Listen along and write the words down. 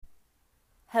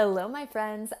Hello, my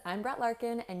friends. I'm Brett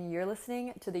Larkin, and you're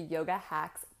listening to the Yoga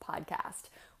Hacks podcast,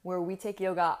 where we take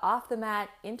yoga off the mat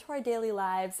into our daily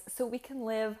lives so we can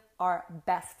live our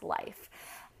best life.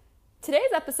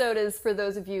 Today's episode is for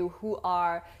those of you who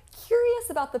are curious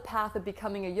about the path of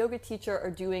becoming a yoga teacher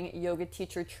or doing yoga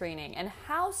teacher training, and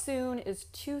how soon is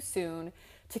too soon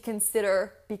to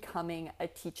consider becoming a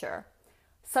teacher.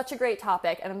 Such a great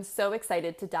topic, and I'm so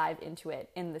excited to dive into it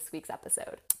in this week's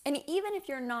episode. And even if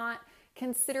you're not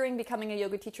considering becoming a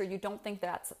yoga teacher, you don't think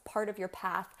that's part of your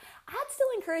path, I'd still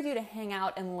encourage you to hang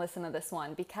out and listen to this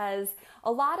one, because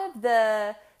a lot of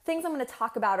the things I'm going to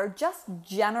talk about are just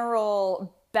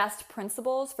general best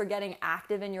principles for getting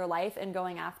active in your life and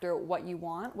going after what you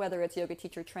want, whether it's yoga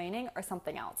teacher training or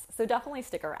something else. So definitely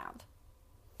stick around.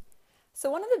 So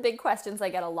one of the big questions I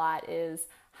get a lot is,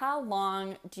 how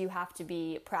long do you have to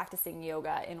be practicing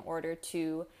yoga in order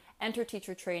to enter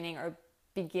teacher training or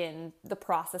begin the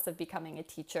process of becoming a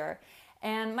teacher?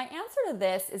 And my answer to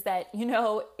this is that,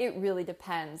 it really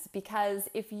depends, because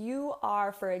if you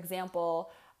are, for example,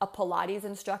 a Pilates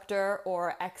instructor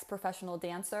or ex-professional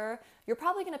dancer, you're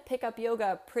probably going to pick up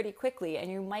yoga pretty quickly, and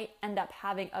you might end up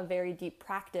having a very deep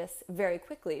practice very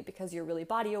quickly because you're really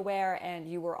body aware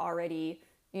and you were already,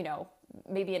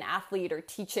 maybe an athlete or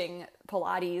teaching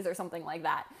Pilates or something like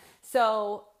that.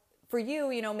 So for you,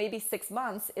 maybe 6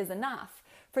 months is enough.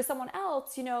 For someone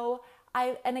else,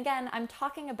 I'm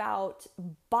talking about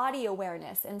body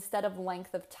awareness instead of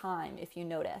length of time, if you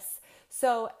notice.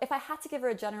 So if I had to give her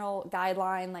a general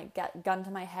guideline, like gun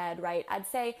to my head, right, I'd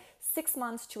say 6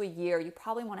 months to a year. You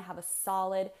probably want to have a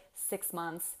solid 6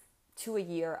 months to a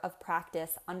year of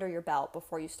practice under your belt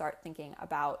before you start thinking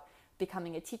about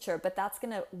becoming a teacher. But that's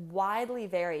going to widely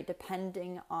vary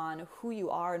depending on who you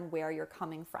are and where you're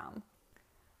coming from.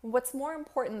 What's more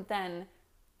important than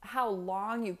how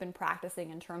long you've been practicing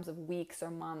in terms of weeks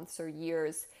or months or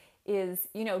years is,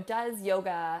 does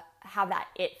yoga have that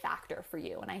it factor for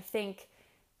you? And I think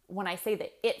when I say the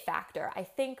it factor, I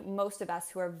think most of us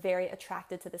who are very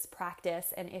attracted to this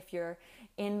practice, and if you're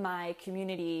in my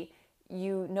community,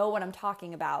 you know what I'm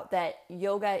talking about, that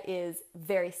yoga is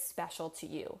very special to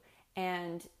you.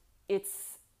 And it's,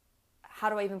 how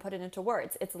do I even put it into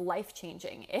words? It's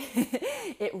life-changing.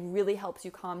 It really helps you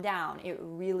calm down. It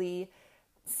really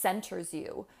centers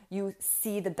you. You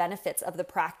see the benefits of the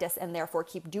practice and therefore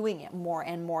keep doing it more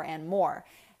and more and more.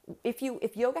 If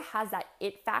yoga has that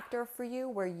it factor for you,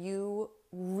 where you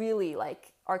really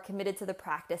are committed to the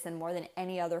practice, and more than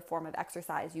any other form of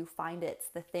exercise, you find it's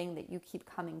the thing that you keep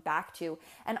coming back to.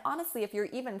 And honestly, if you're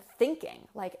even thinking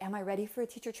am I ready for a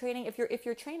teacher training? If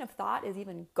your train of thought is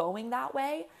even going that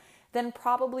way, then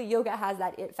probably yoga has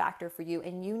that it factor for you,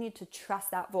 and you need to trust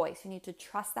that voice. You need to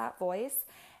trust that voice.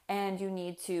 And you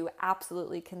need to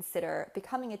absolutely consider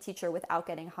becoming a teacher without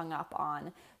getting hung up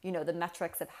on, the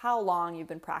metrics of how long you've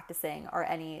been practicing or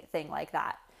anything like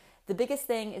that. The biggest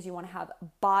thing is you want to have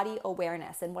body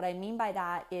awareness. And what I mean by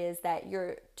that is that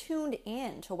you're tuned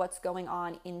in to what's going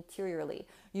on interiorly.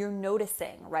 You're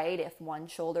noticing, right? If one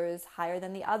shoulder is higher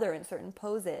than the other in certain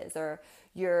poses, or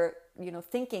you're,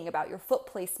 thinking about your foot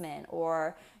placement,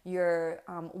 or you're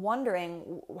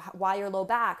wondering why your low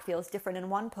back feels different in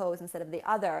one pose instead of the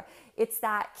other. It's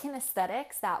that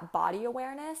kinesthetics, that body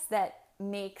awareness that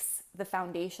makes the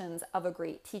foundations of a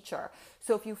great teacher.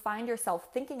 So if you find yourself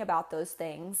thinking about those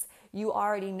things, you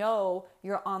already know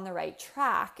you're on the right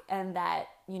track, and that,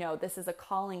 this is a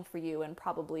calling for you, and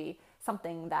probably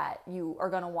something that you are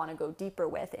going to want to go deeper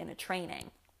with in a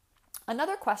training.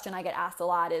 Another question I get asked a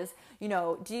lot is,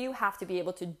 do you have to be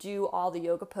able to do all the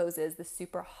yoga poses, the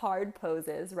super hard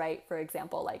poses, right? For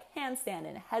example, like handstand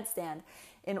and headstand,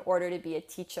 in order to be a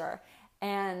teacher?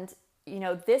 And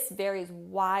this varies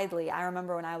widely. I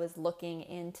remember when I was looking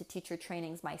into teacher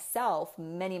trainings myself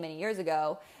many, many years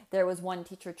ago, there was one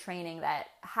teacher training that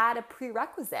had a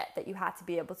prerequisite that you had to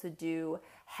be able to do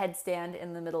headstand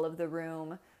in the middle of the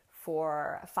room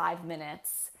for 5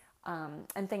 minutes,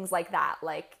 and things like that.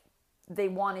 They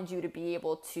wanted you to be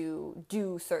able to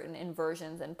do certain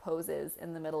inversions and poses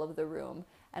in the middle of the room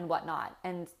and whatnot.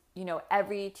 And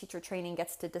every teacher training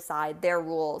gets to decide their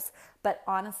rules. But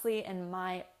honestly, in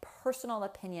my personal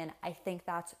opinion, I think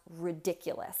that's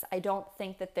ridiculous. I don't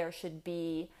think that there should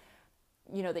be,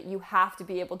 that you have to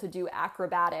be able to do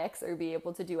acrobatics or be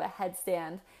able to do a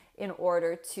headstand in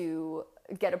order to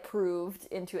get approved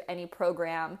into any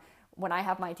program. When I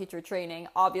have my teacher training,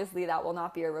 obviously that will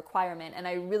not be a requirement. And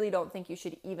I really don't think you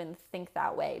should even think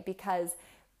that way, because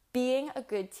being a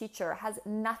good teacher has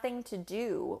nothing to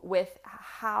do with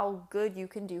how good you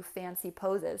can do fancy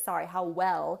poses. How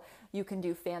well you can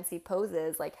do fancy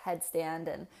poses like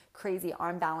headstand and crazy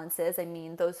arm balances. I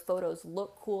mean, those photos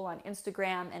look cool on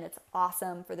Instagram and it's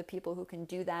awesome for the people who can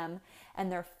do them and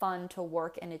they're fun to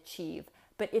work and achieve.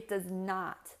 But it does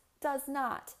not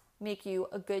make you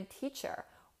a good teacher.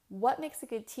 What makes a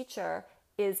good teacher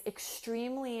is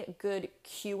extremely good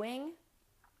cueing,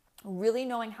 really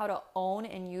knowing how to own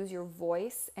and use your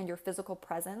voice and your physical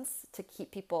presence to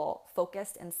keep people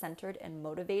focused and centered and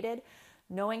motivated,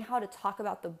 knowing how to talk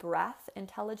about the breath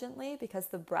intelligently, because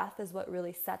the breath is what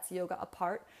really sets yoga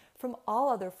apart from all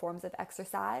other forms of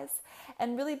exercise,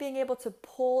 and really being able to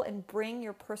pull and bring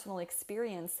your personal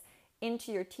experience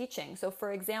into your teaching. So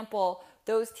for example,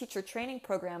 those teacher training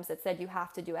programs that said you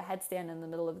have to do a headstand in the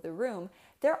middle of the room,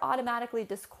 they're automatically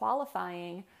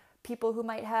disqualifying people who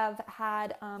might have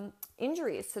had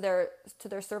injuries to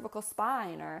their cervical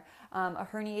spine or a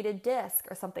herniated disc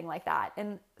or something like that.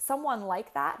 And someone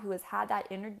like that who has had that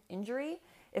injury,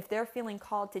 if they're feeling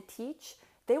called to teach,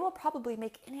 they will probably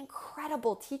make an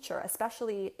incredible teacher,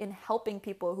 especially in helping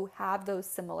people who have those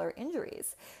similar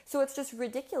injuries. So it's just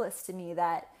ridiculous to me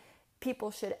that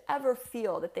people should ever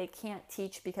feel that they can't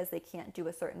teach because they can't do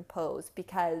a certain pose,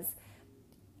 because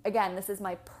again, this is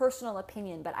my personal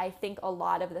opinion, but I think a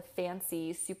lot of the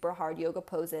fancy, super hard yoga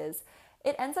poses,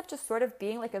 it ends up just sort of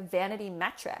being like a vanity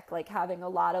metric, like having a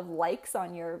lot of likes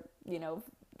on your,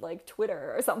 like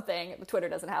Twitter or something. Twitter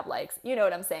doesn't have likes. You know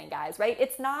what I'm saying, guys, right?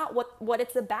 It's not what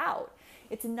it's about.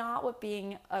 It's not what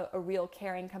being a real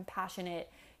caring, compassionate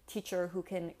teacher who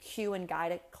can cue and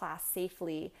guide a class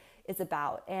safely is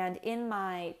about. And in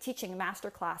my teaching master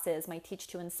classes, my Teach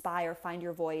to Inspire, Find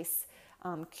Your Voice,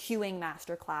 cueing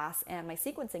masterclass and my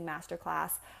sequencing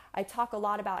masterclass, I talk a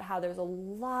lot about how there's a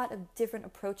lot of different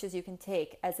approaches you can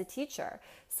take as a teacher.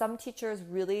 Some teachers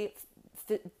really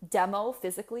demo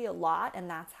physically a lot, and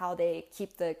that's how they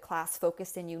keep the class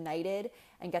focused and united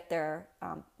and get their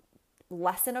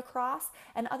lesson across.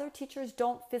 And other teachers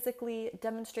don't physically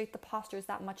demonstrate the postures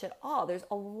that much at all. There's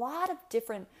a lot of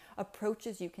different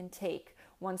approaches you can take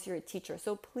once you're a teacher.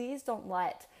 So please don't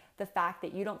let the fact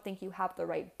that you don't think you have the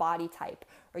right body type,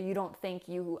 or you don't think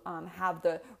you have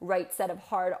the right set of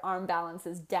hard arm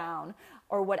balances down,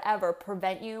 or whatever,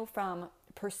 prevent you from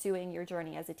pursuing your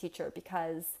journey as a teacher.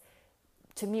 Because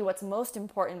to me, what's most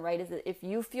important, right, is that if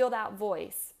you feel that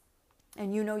voice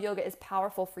and you know yoga is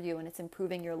powerful for you and it's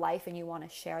improving your life and you want to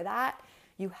share that,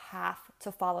 you have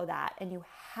to follow that. And you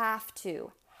have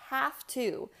to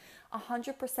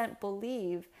 100%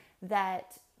 believe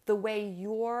that the way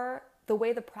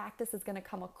the practice is going to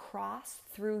come across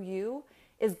through you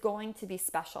is going to be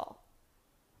special.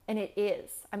 And it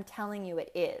is. I'm telling you,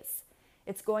 it is.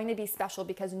 It's going to be special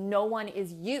because no one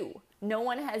is you. No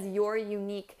one has your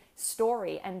unique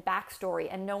story and backstory,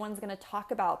 and no one's going to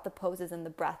talk about the poses and the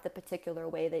breath the particular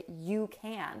way that you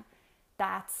can.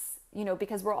 That's,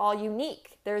 because we're all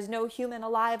unique. There's no human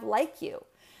alive like you.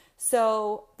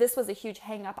 So this was a huge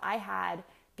hang up I had,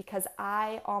 because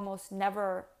I almost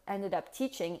never ended up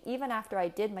teaching, even after I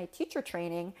did my teacher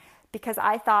training, because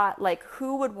I thought, like,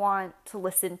 who would want to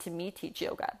listen to me teach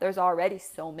yoga? There's already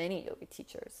so many yoga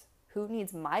teachers. Who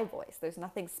needs my voice? There's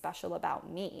nothing special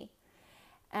about me.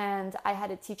 And I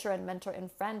had a teacher and mentor and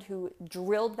friend who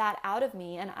drilled that out of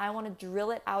me, and I want to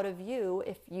drill it out of you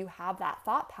if you have that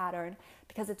thought pattern,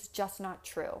 because it's just not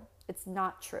true. It's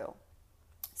not true.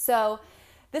 So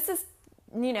this is,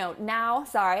 now,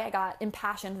 sorry, I got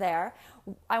impassioned there.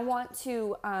 I want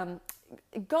to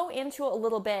go into a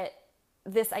little bit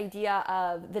this idea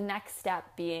of the next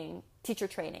step being teacher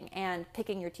training and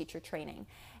picking your teacher training.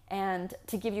 And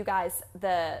to give you guys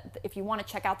if you want to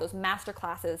check out those master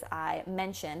classes I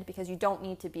mentioned, because you don't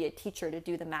need to be a teacher to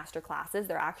do the master classes.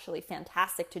 They're actually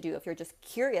fantastic to do if you're just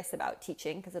curious about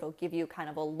teaching, because it'll give you kind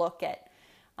of a look at,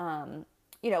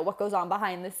 what goes on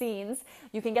behind the scenes.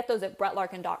 You can get those at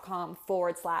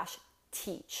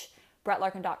brettlarkin.com/teach.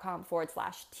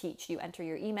 brettlarkin.com/teach. You enter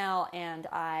your email and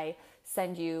I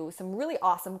send you some really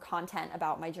awesome content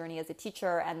about my journey as a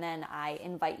teacher, and then I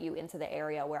invite you into the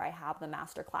area where I have the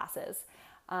master classes.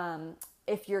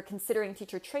 If you're considering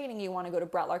teacher training, you want to go to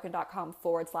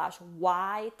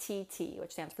brettlarkin.com/YTT,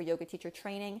 which stands for Yoga Teacher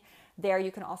Training. There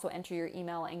you can also enter your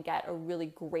email and get a really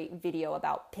great video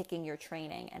about picking your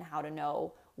training and how to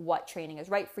know what training is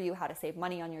right for you, how to save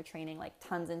money on your training, like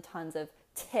tons and tons of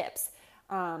tips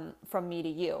from me to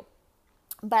you.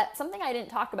 But something I didn't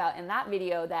talk about in that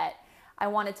video that I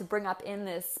wanted to bring up in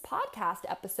this podcast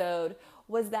episode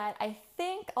was that I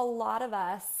think a lot of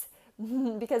us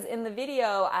because in the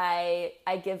video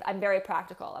I'm very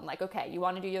practical. I'm like, okay, you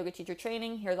want to do yoga teacher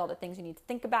training, here's all the things you need to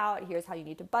think about, here's how you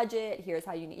need to budget, here's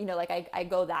how you need, like I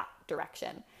go that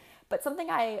direction. But something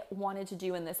I wanted to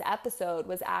do in this episode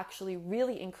was actually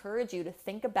really encourage you to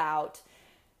think about,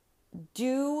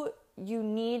 do you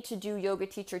need to do yoga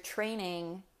teacher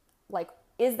training? Like,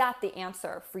 is that the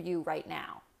answer for you right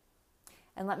now?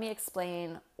 And let me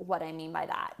explain what I mean by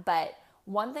that. But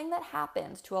one thing that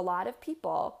happens to a lot of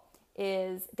people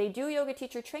is they do yoga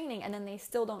teacher training and then they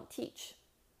still don't teach.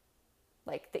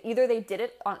 Like either they did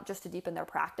it just to deepen their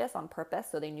practice on purpose,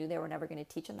 so they knew they were never going to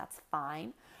teach, and that's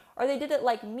fine. Or they did it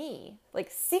like me,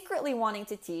 like secretly wanting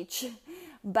to teach,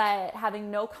 but having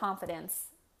no confidence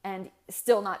and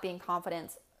still not being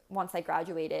confident once I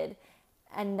graduated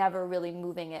and never really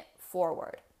moving it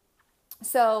forward.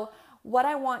 So what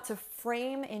I want to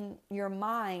frame in your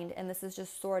mind, and this is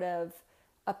just sort of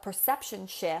a perception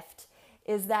shift,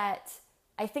 is that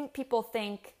I think people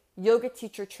think yoga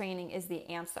teacher training is the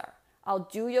answer. I'll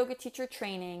do yoga teacher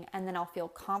training and then I'll feel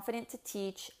confident to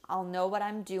teach, I'll know what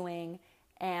I'm doing,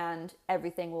 and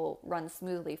everything will run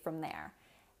smoothly from there.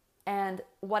 And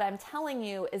what I'm telling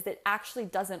you is that actually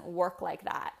doesn't work like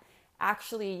that.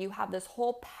 Actually, you have this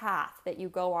whole path that you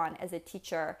go on as a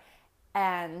teacher,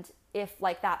 and if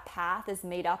like that path is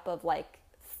made up of like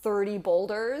 30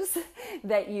 boulders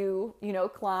that you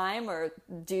climb or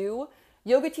do,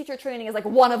 yoga teacher training is like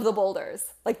one of the boulders.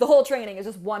 Like the whole training is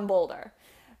just one boulder.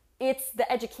 It's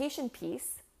the education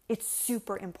piece. It's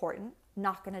super important.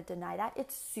 Not going to deny that.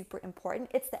 It's super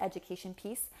important. It's the education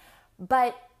piece.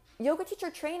 But yoga teacher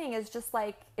training is just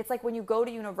like, it's like when you go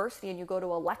to university and you go to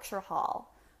a lecture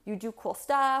hall. You do cool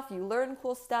stuff, you learn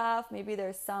cool stuff. Maybe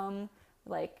there's some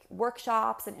like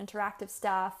workshops and interactive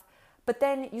stuff. But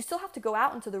then you still have to go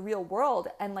out into the real world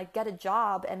and like get a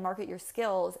job and market your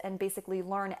skills and basically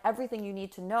learn everything you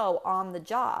need to know on the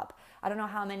job. I don't know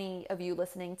how many of you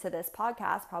listening to this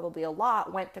podcast, probably a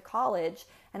lot, went to college,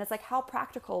 and it's like, how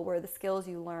practical were the skills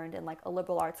you learned in like a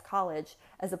liberal arts college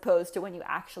as opposed to when you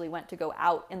actually went to go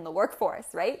out in the workforce,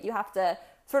 right? You have to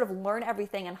sort of learn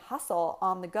everything and hustle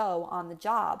on the go, on the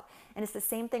job. And it's the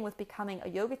same thing with becoming a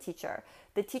yoga teacher.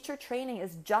 The teacher training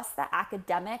is just the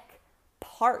academic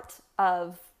part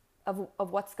of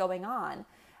what's going on,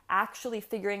 actually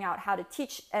figuring out how to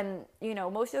teach. And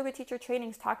most yoga teacher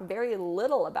trainings talk very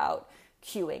little about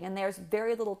cueing, and there's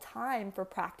very little time for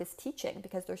practice teaching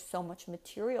because there's so much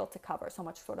material to cover, so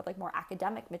much sort of like more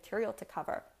academic material to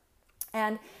cover.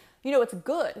 And it's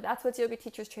good. That's what yoga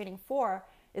teachers training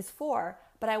is for.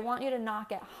 But I want you to not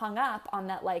get hung up on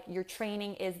that, like your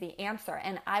training is the answer.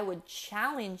 And I would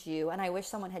challenge you, and I wish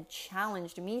someone had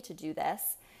challenged me to do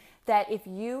this, that if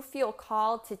you feel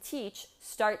called to teach,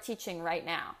 start teaching right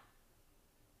now.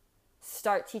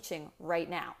 Start teaching right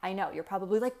now. I know you're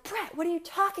probably like, Brett, what are you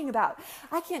talking about?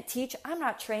 I can't teach. I'm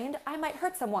not trained. I might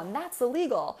hurt someone. That's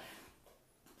illegal.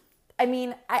 I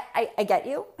mean, I get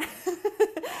you,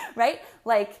 right?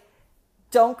 Like,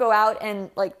 don't go out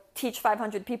and like teach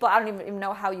 500 people. I don't even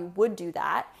know how you would do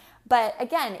that. But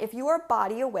again, if you are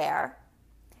body aware,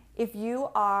 if you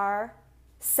are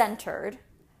centered,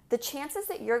 the chances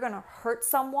that you're going to hurt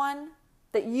someone,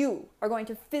 that you are going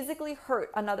to physically hurt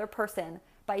another person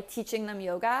by teaching them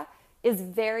yoga is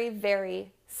very,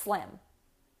 very slim.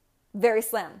 Very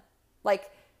slim.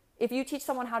 Like if you teach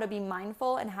someone how to be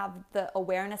mindful and have the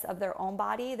awareness of their own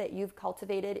body that you've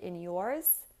cultivated in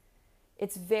yours,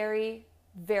 it's very,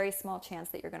 very small chance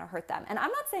that you're going to hurt them. And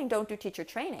I'm not saying don't do teacher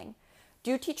training.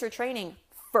 Do teacher training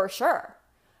for sure.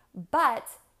 But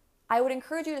I would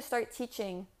encourage you to start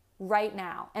teaching right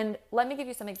now. And let me give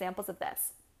you some examples of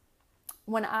this.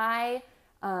 When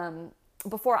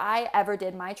before I ever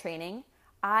did my training,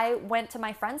 I went to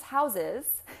my friends' houses.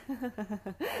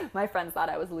 My friends thought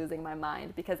I was losing my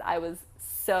mind because I was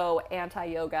so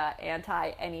anti-yoga,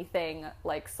 anti-anything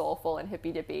like soulful and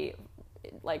hippy-dippy,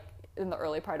 like in the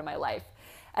early part of my life.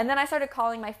 And then I started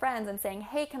calling my friends and saying,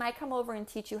 hey, can I come over and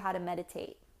teach you how to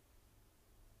meditate?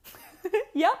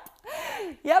 Yep.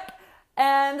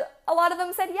 And a lot of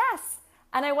them said yes.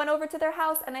 And I went over to their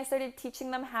house and I started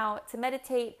teaching them how to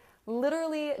meditate,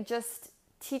 literally just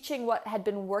teaching what had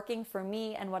been working for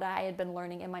me and what I had been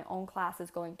learning in my own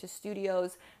classes, going to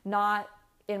studios, not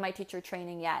in my teacher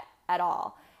training yet at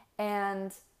all.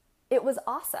 And it was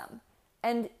awesome.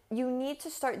 And you need to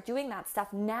start doing that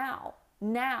stuff now.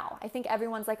 I think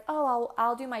everyone's like, oh,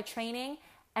 I'll do my training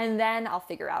and then I'll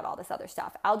figure out all this other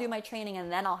stuff. I'll do my training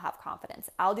and then I'll have confidence.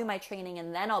 I'll do my training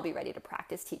and then I'll be ready to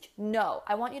practice teach. No,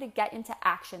 I want you to get into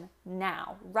action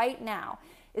now, right now.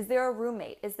 Is there a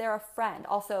roommate? Is there a friend?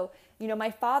 Also,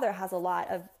 my father has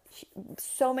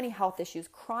so many health issues,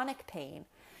 chronic pain.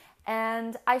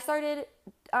 And I started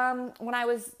when I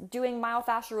was doing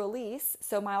myofascial release.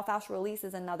 So myofascial release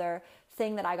is another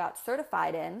thing that I got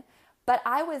certified in. But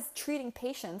I was treating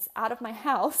patients out of my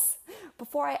house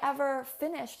before I ever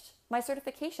finished my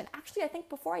certification. Actually, I think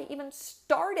before I even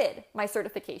started my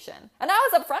certification. And I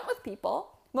was upfront with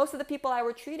people. Most of the people I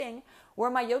were treating were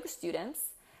my yoga students,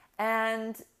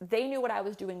 and they knew what I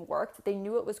was doing worked. They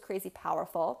knew it was crazy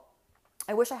powerful.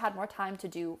 I wish I had more time to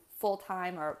do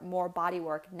full-time or more body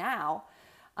work now.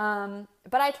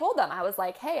 But I told them, I was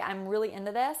like, hey, I'm really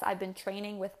into this. I've been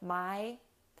training with my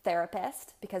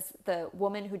therapist because the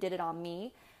woman who did it on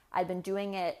me, I'd been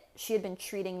doing it, she had been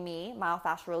treating me.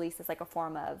 Myofascial release is like a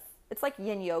form of, it's like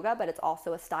yin yoga, but it's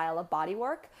also a style of body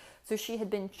work. So she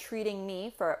had been treating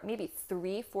me for maybe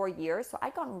 3-4 years. So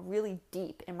I'd gone really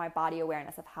deep in my body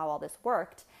awareness of how all this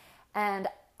worked. And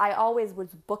I always was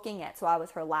booking it. So I was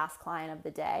her last client of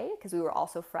the day because we were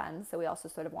also friends. So we also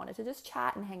sort of wanted to just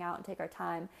chat and hang out and take our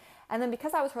time. And then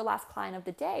because I was her last client of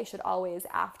the day, she'd always,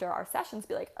 after our sessions,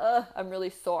 be like, I'm really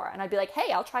sore. And I'd be like,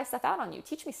 hey, I'll try stuff out on you.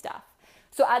 Teach me stuff.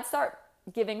 So I'd start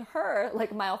giving her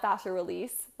like myofascial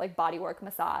release, like bodywork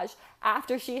massage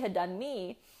after she had done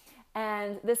me.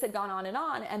 And this had gone on.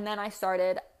 And then I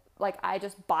started, like, I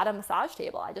just bought a massage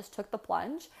table. I just took the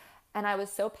plunge and I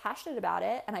was so passionate about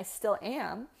it. And I still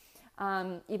am,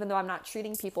 even though I'm not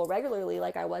treating people regularly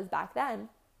like I was back then.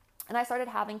 And I started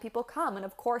having people come. And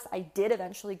of course, I did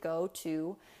eventually go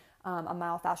to a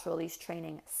myofascial release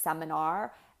training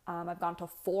seminar. I've gone to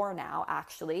 4 now,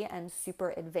 actually, and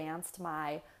super advanced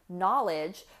my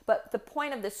knowledge. But the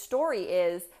point of this story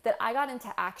is that I got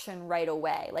into action right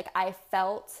away. Like, I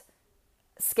felt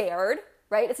scared,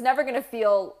 right? It's never going to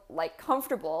feel like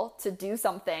comfortable to do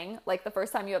something like the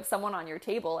first time you have someone on your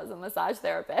table as a massage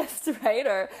therapist, right?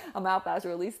 Or a myofascial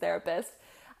release therapist.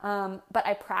 But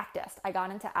I practiced, I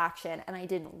got into action, and I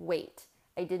didn't wait.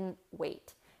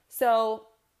 So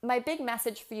my big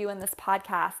message for you in this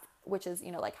podcast, which is,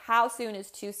 like, how soon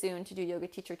is too soon to do yoga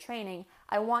teacher training?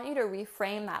 I want you to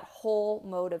reframe that whole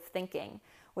mode of thinking,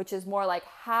 which is more like,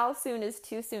 how soon is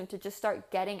too soon to just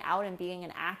start getting out and being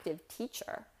an active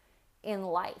teacher in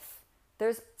life?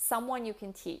 There's someone you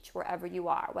can teach wherever you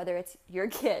are, whether it's your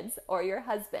kids or your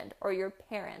husband or your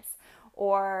parents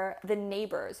or the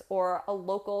neighbors or a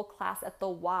local class at the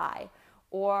Y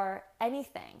or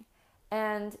anything.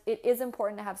 And it is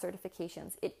important to have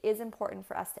certifications. It is important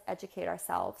for us to educate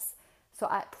ourselves. So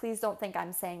please don't think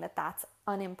I'm saying that that's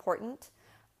unimportant.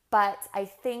 But I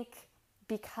think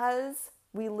because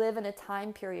we live in a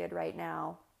time period right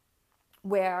now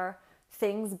where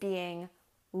things being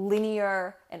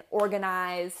linear and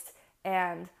organized,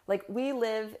 and like, we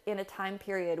live in a time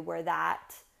period where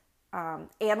that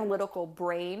analytical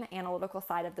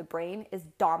side of the brain is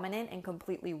dominant and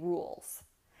completely rules.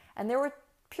 And there were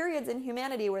periods in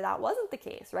humanity where that wasn't the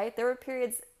case, right? There were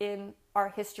periods in our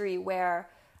history where,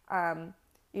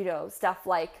 stuff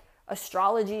like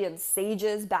astrology and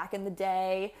sages back in the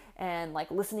day, and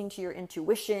like listening to your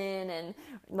intuition and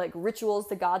like rituals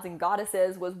to gods and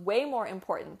goddesses was way more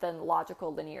important than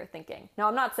logical linear thinking. Now,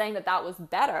 I'm not saying that that was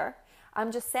better.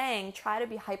 I'm just saying, try to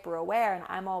be hyper aware, and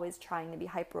I'm always trying to be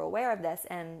hyper aware of this.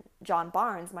 And John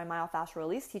Barnes, my myofascial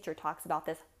release teacher, talks about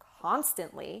this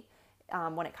constantly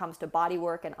when it comes to body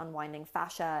work and unwinding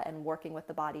fascia and working with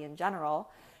the body in general,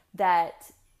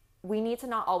 that we need to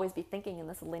not always be thinking in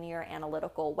this linear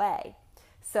analytical way.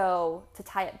 So to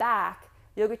tie it back,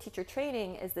 yoga teacher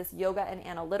training is this yoga and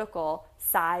analytical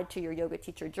side to your yoga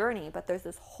teacher journey, but there's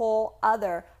this whole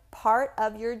other part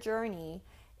of your journey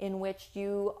in which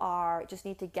you just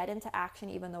need to get into action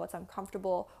even though it's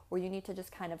uncomfortable, or you need to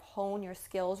just kind of hone your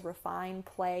skills, refine,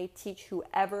 play, teach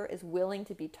whoever is willing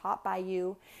to be taught by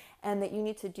you, and that you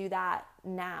need to do that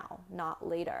now, not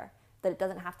later. That it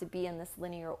doesn't have to be in this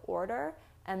linear order,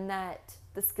 and that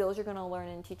the skills you're going to learn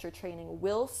in teacher training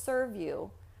will serve you,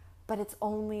 but it's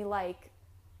only like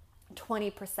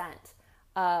 20%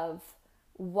 of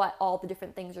what all the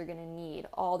different things you're going to need,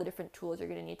 all the different tools you're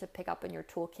going to need to pick up in your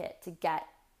toolkit to get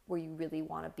where you really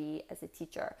want to be as a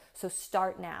teacher. So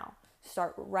start now.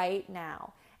 Start right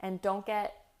now. And don't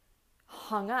get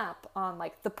hung up on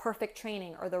like the perfect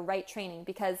training or the right training,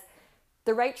 because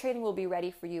the right training will be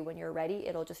ready for you when you're ready.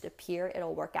 It'll just appear.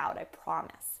 It'll work out. I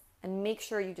promise. And make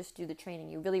sure you just do the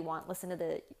training you really want. Listen to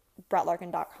the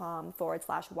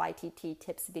brettlarkin.com/YTT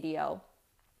tips video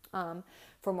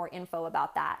for more info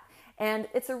about that. And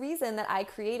it's a reason that I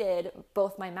created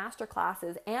both my master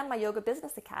classes and my Yoga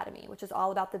Business Academy, which is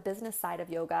all about the business side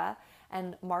of yoga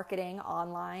and marketing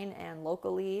online and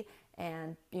locally,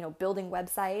 and building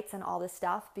websites and all this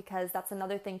stuff, because that's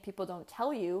another thing people don't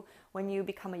tell you when you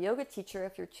become a yoga teacher.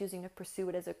 If you're choosing to pursue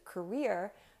it as a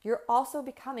career, you're also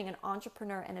becoming an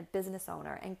entrepreneur and a business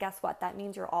owner. And guess what? That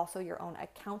means you're also your own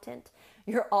accountant.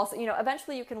 You're also,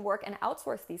 eventually you can work and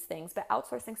outsource these things, but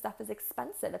outsourcing stuff is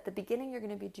expensive. At the beginning, you're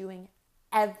going to be doing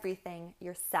everything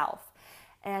yourself.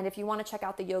 And if you want to check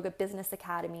out the Yoga Business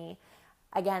Academy,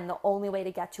 again, the only way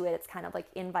to get to it, it's kind of like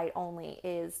invite only,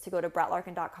 is to go to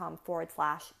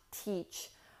brettlarkin.com/teach,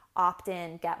 opt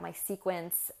in, get my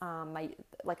sequence, a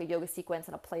yoga sequence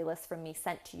and a playlist from me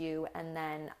sent to you. And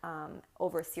then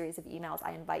over a series of emails,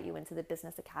 I invite you into the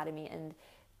Business Academy and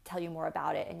tell you more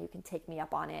about it. And you can take me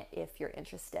up on it if you're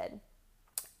interested.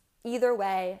 Either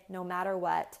way, no matter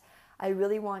what, I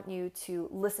really want you to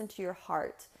listen to your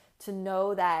heart, to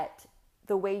know that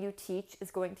the way you teach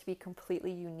is going to be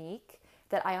completely unique,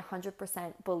 that I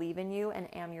 100% believe in you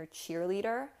and am your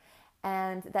cheerleader,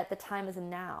 and that the time is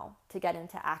now to get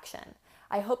into action.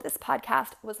 I hope this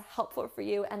podcast was helpful for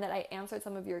you and that I answered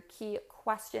some of your key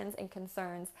questions and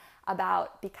concerns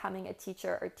about becoming a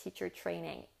teacher or teacher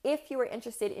training. If you are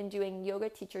interested in doing yoga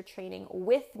teacher training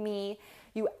with me,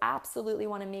 you absolutely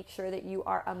want to make sure that you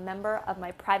are a member of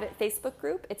my private Facebook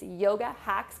group. It's Yoga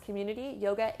Hacks Community,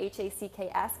 yoga,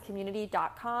 HACKS,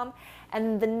 community.com.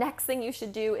 And the next thing you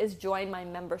should do is join my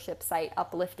membership site,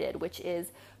 Uplifted, which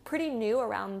is pretty new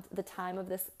around the time of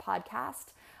this podcast.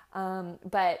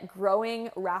 But growing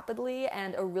rapidly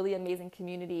and a really amazing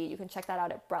community. You can check that out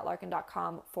at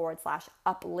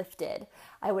brettlarkin.com/uplifted.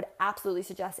 I would absolutely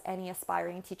suggest any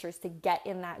aspiring teachers to get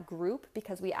in that group,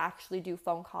 because we actually do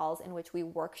phone calls in which we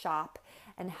workshop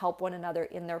and help one another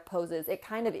in their poses. It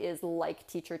kind of is like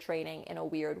teacher training in a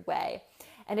weird way.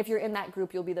 And if you're in that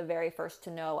group, you'll be the very first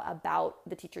to know about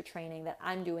the teacher training that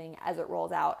I'm doing as it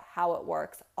rolls out, how it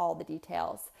works, all the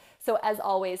details. So as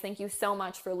always, thank you so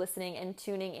much for listening and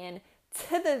tuning in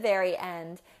to the very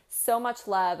end. So much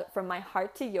love from my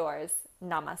heart to yours.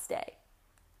 Namaste.